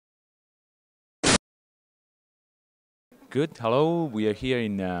Good. Hello. We are here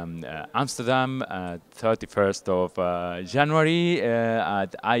in Amsterdam, 31st of January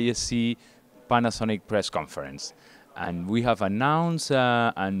at ISE Panasonic press conference. And we have announced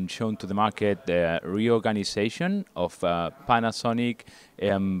and shown to the market the reorganization of Panasonic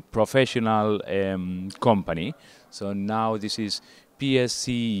professional company. So now this is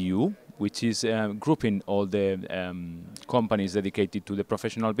PSCU, which is grouping all the companies dedicated to the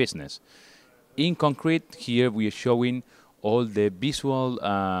professional business. In concrete, here we are showing all the visual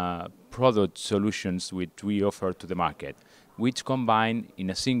product solutions which we offer to the market, which combine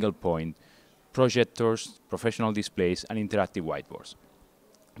in a single point projectors, professional displays, and interactive whiteboards.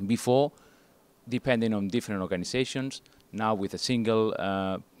 Before, depending on different organizations, now with a single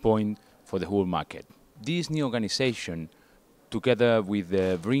point for the whole market. This new organization, together with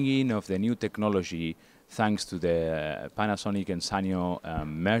the bringing of the new technology, thanks to the Panasonic and Sanyo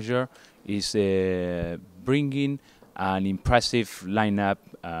merger, is bringing an impressive lineup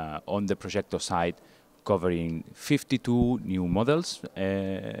on the projector side, covering 52 new models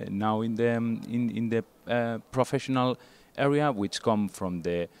now in the professional area, which come from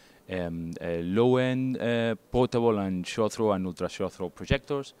the low-end portable and short-throw and ultra-short-throw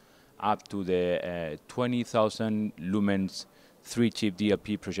projectors, up to the 20,000 lumens 3-chip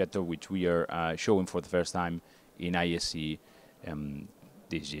DLP projector, which we are showing for the first time in ISE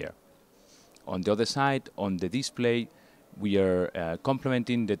this year. On the other side, on the display, we are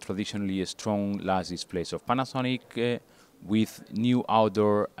complementing the traditionally strong glass displays of Panasonic with new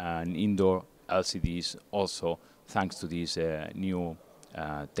outdoor and indoor LCDs, also thanks to this new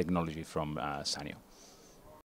technology from Sanyo.